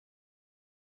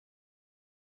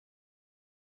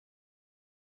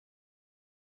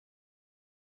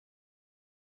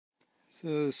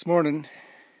So this morning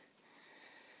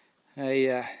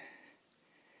I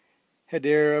had to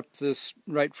air up this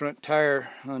right front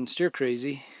tire on Steer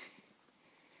Crazy,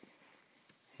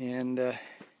 and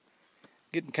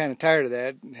getting kind of tired of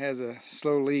that. It has a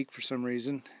slow leak for some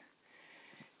reason.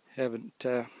 Haven't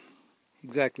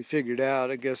exactly figured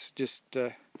out. I guess just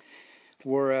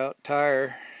wore out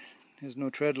tire. Has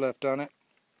no tread left on it,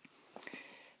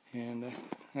 and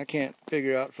I can't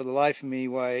figure out for the life of me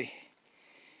why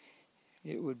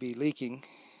it would be leaking.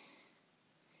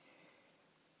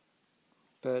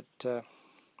 But to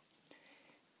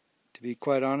be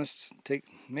quite honest,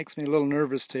 makes me a little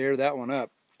nervous to air that one up.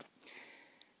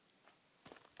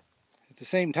 At the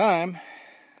same time,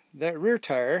 that rear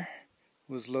tire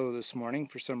was low this morning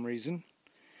for some reason.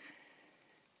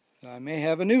 So I may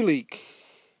have a new leak.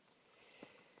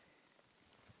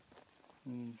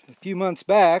 A few months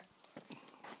back,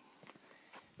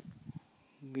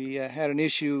 we had an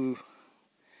issue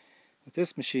with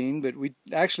this machine, but we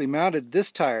actually mounted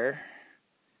this tire.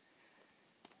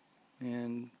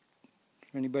 And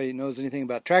for anybody that knows anything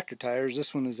about tractor tires,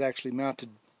 this one is actually mounted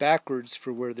backwards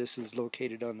for where this is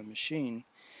located on the machine.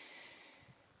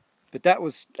 But that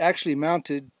was actually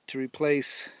mounted to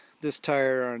replace this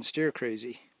tire on Steer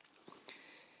Crazy.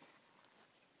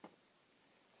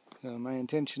 So my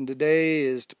intention today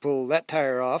is to pull that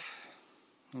tire off.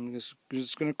 I'm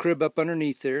just going to crib up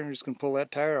underneath there. I'm just going to pull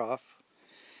that tire off.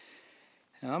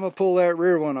 Now I'm going to pull that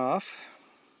rear one off.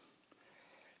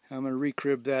 I'm going to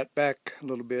recrib that back a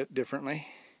little bit differently.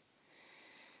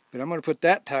 But I'm going to put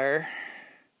that tire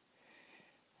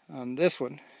on this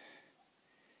one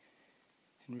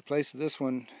and replace this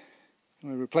one. I'm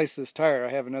going to replace this tire.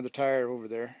 I have another tire over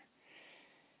there.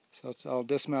 So I'll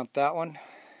dismount that one,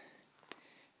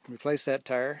 replace that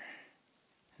tire,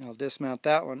 and I'll dismount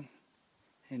that one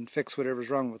and fix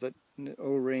whatever's wrong with it,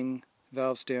 O-ring,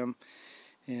 valve stem,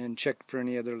 and check for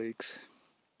any other leaks.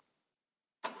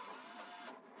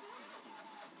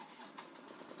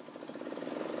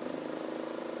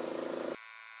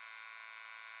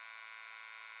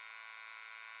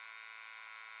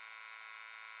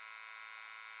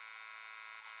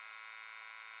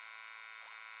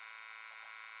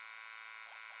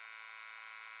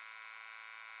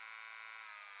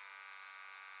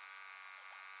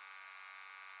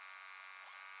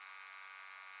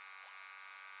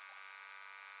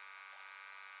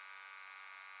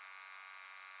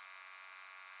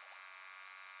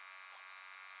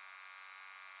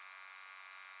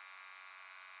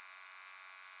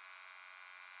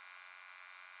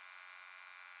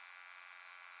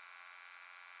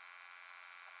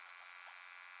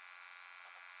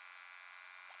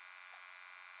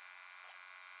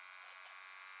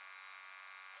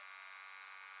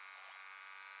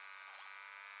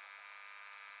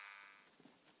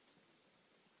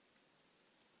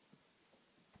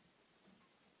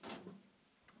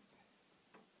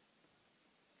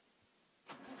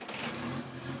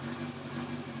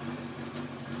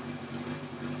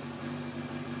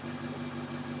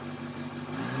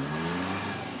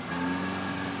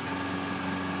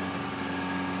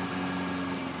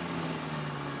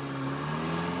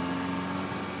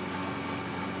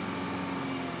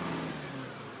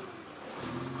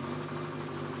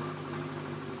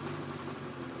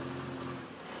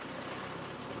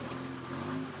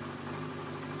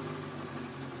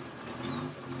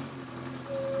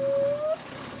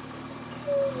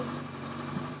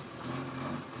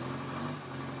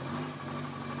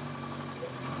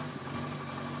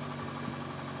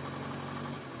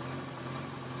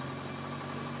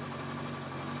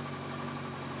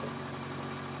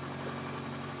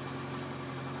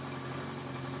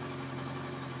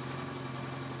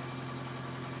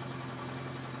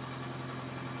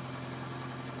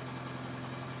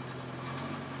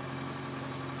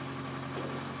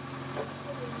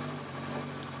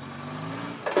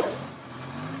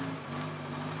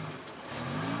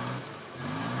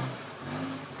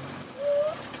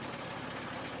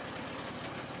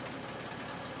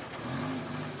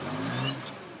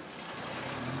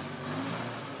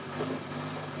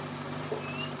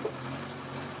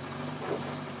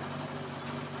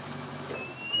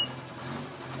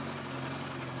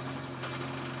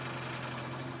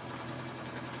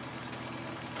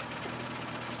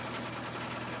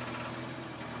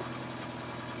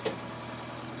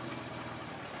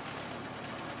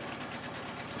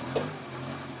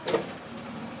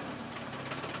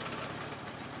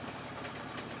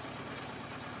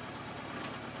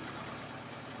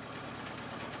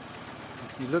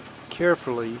 If you look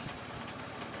carefully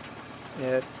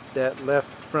at that left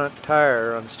front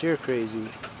tire on Steer Crazy,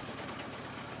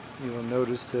 you will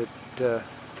notice that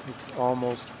it's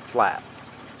almost flat.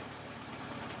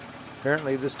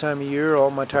 Apparently this time of year all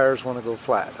my tires want to go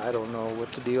flat. I don't know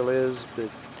what the deal is, but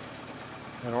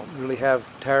I don't really have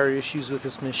tire issues with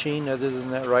this machine other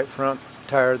than that right front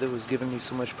tire that was giving me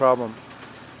so much problem.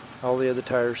 All the other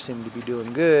tires seem to be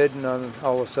doing good, and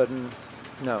all of a sudden,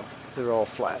 no, they're all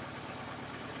flat.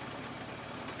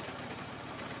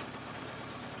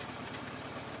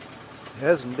 It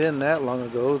hasn't been that long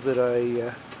ago that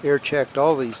I air checked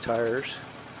all these tires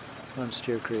on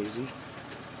Steer Crazy.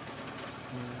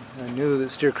 I knew that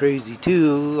Steer Crazy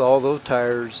 2, all those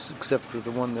tires except for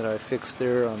the one that I fixed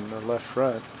there on the left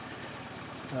front,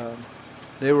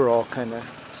 they were all kind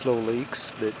of slow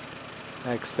leaks, but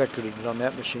I expected it on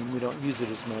that machine. We don't use it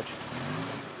as much.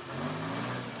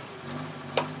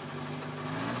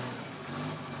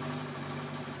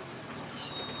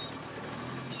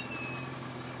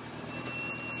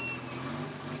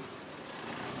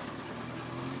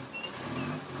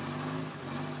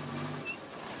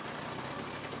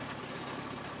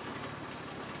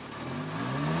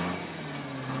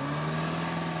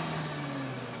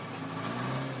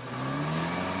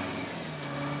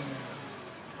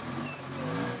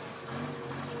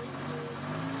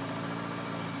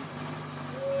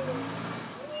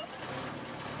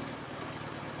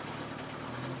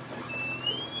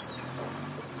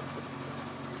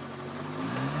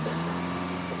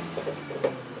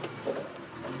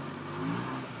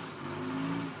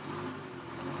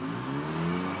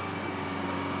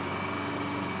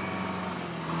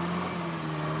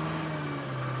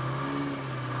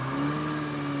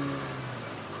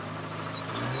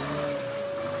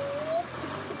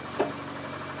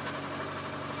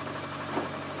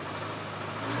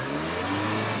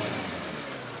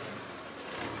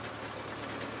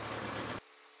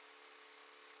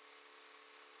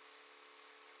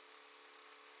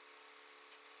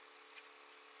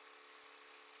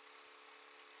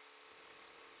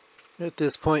 At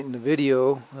this point in the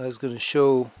video, I was going to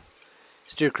show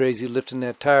Steer Crazy lifting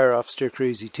that tire off Steer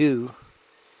Crazy 2,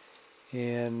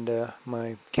 and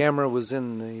my camera was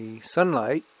in the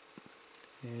sunlight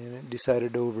and it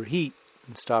decided to overheat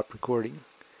and stop recording.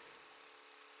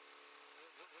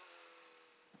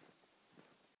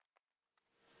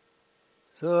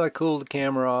 So I cooled the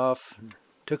camera off,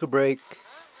 took a break,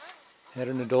 had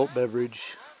an adult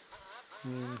beverage,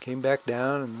 and came back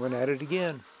down and went at it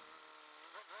again.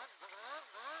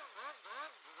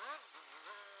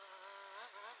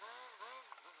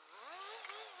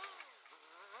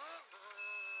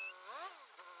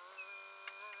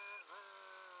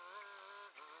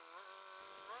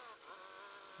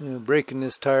 Breaking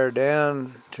this tire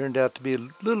down turned out to be a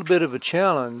little bit of a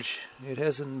challenge. It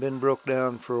hasn't been broke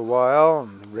down for a while,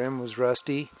 and the rim was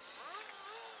rusty.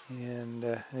 And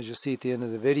as you'll see at the end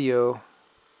of the video, the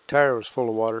tire was full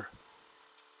of water.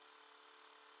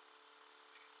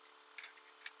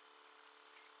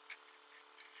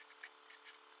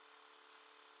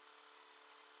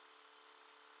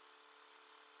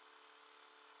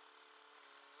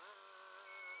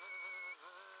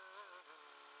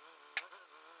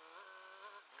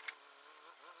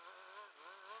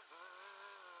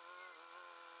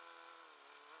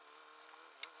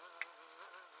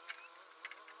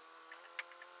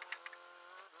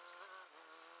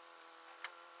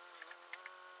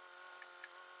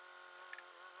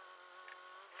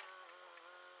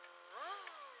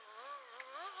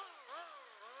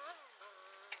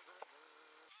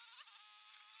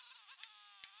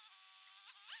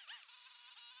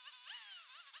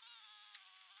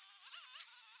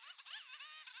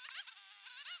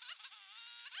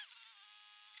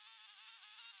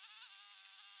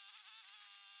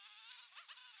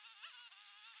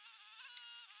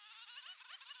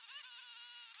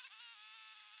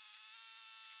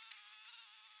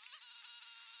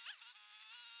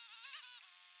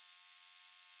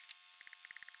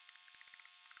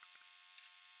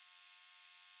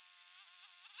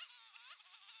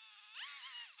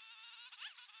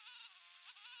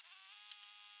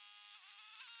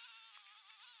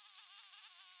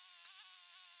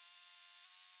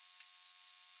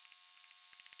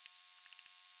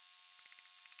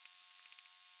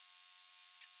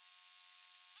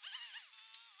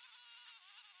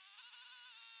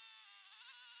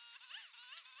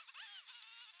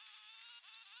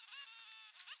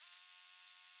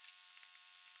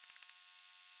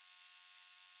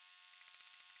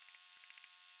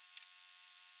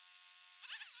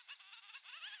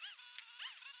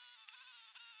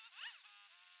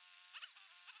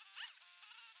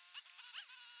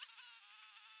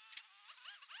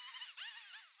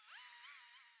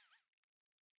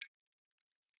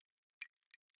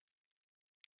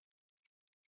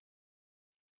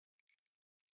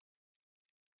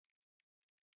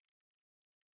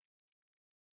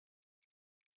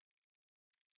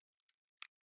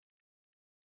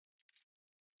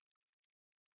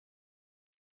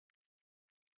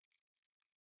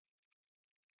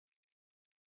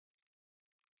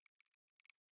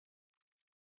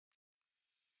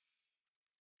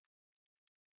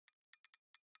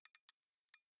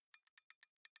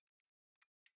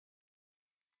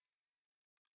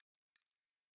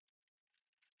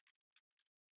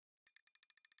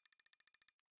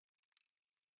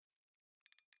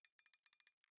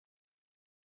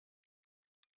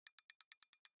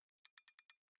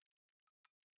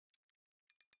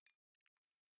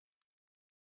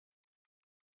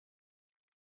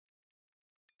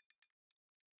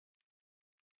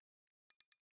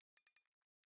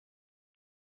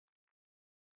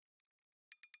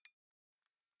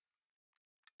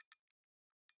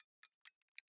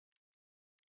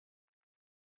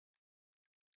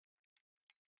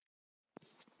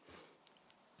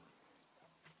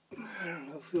 I don't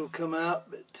know if it'll come out,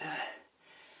 but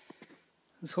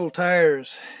this whole tire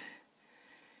is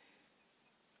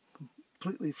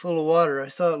completely full of water. I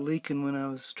saw it leaking when I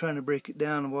was trying to break it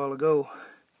down a while ago.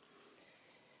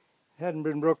 It hadn't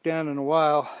been broke down in a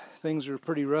while. Things are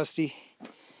pretty rusty,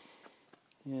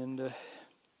 and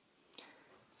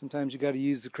sometimes you got to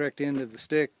use the correct end of the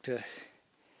stick to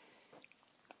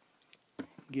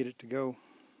get it to go.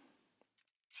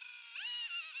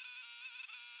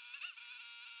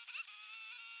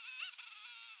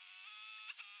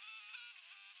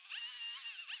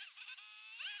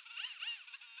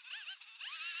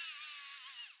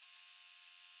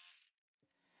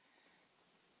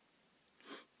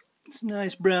 It's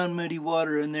nice brown muddy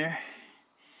water in there.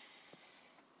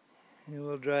 And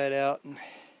we'll dry it out and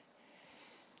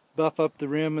buff up the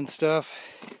rim and stuff,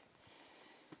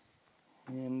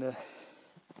 and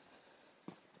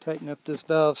tighten up this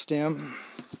valve stem.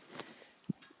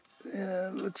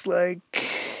 It looks like,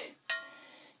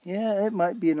 yeah, it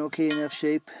might be an okay enough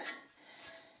shape.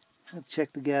 I'll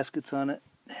check the gaskets on it,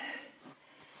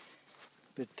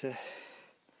 but if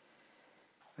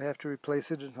I have to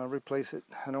replace it, I'll replace it.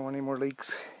 I don't want any more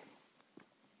leaks.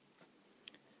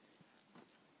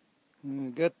 And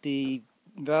we've got the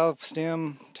valve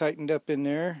stem tightened up in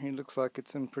there. It looks like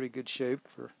it's in pretty good shape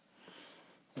for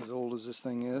as old as this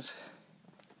thing is.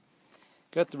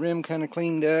 Got the rim kind of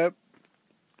cleaned up.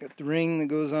 Got the ring that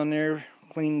goes on there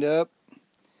cleaned up.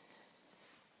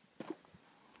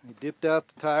 I dipped out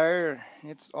the tire.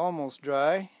 It's almost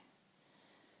dry.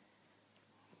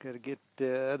 Got to get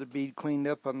the other bead cleaned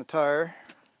up on the tire.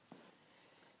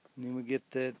 And then we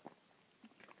get the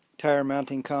tire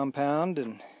mounting compound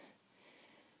and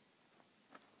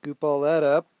goop all that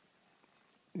up,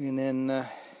 and then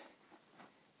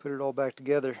put it all back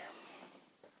together.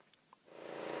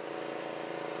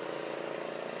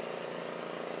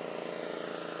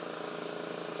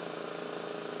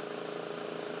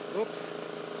 Oops.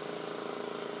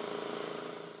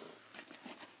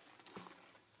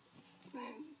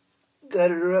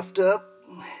 Got it roughed up,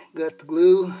 got the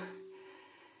glue.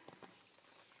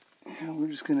 And we're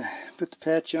just going to put the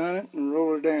patch on it and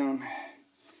roll her down.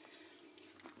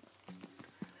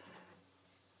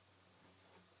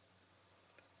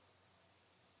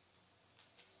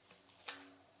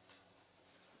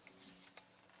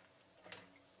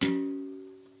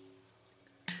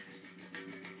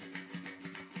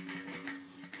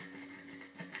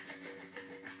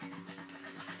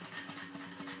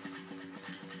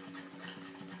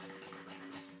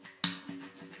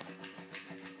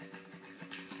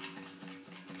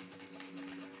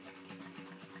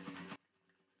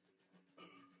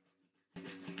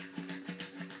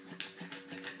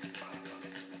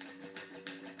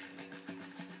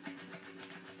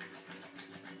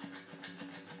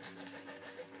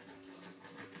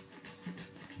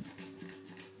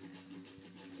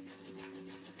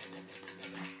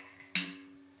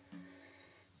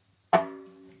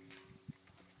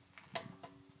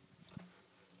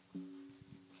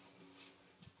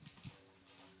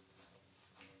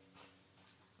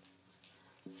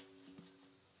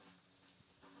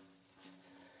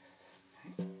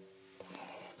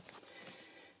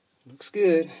 Looks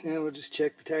good. Now we'll just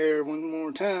check the tire one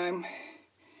more time.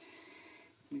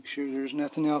 Make sure there's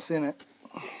nothing else in it.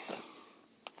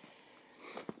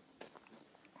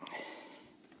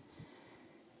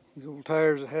 These old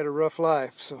tires have had a rough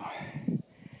life, so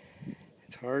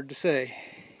it's hard to say.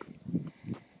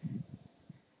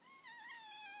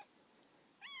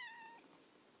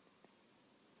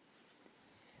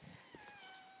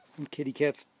 And kitty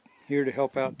cat's here to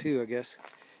help out too, I guess.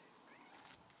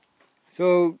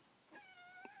 So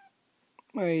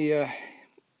my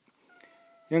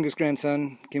youngest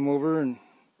grandson came over and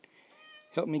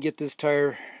helped me get this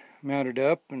tire mounted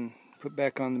up and put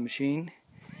back on the machine.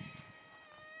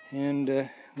 And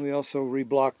we also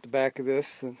reblocked the back of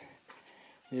this. And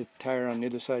the tire on the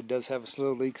other side does have a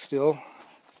slow leak still.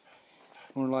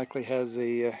 More likely has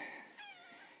a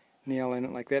nail in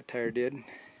it like that tire did.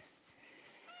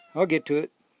 I'll get to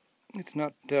it. It's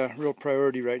not real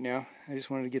priority right now. I just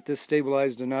wanted to get this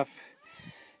stabilized enough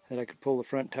that I could pull the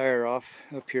front tire off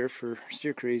up here for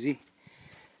Steer Crazy.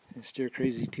 And Steer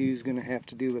Crazy 2 is going to have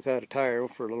to do without a tire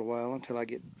for a little while until I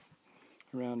get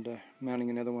around mounting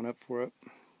another one up for it.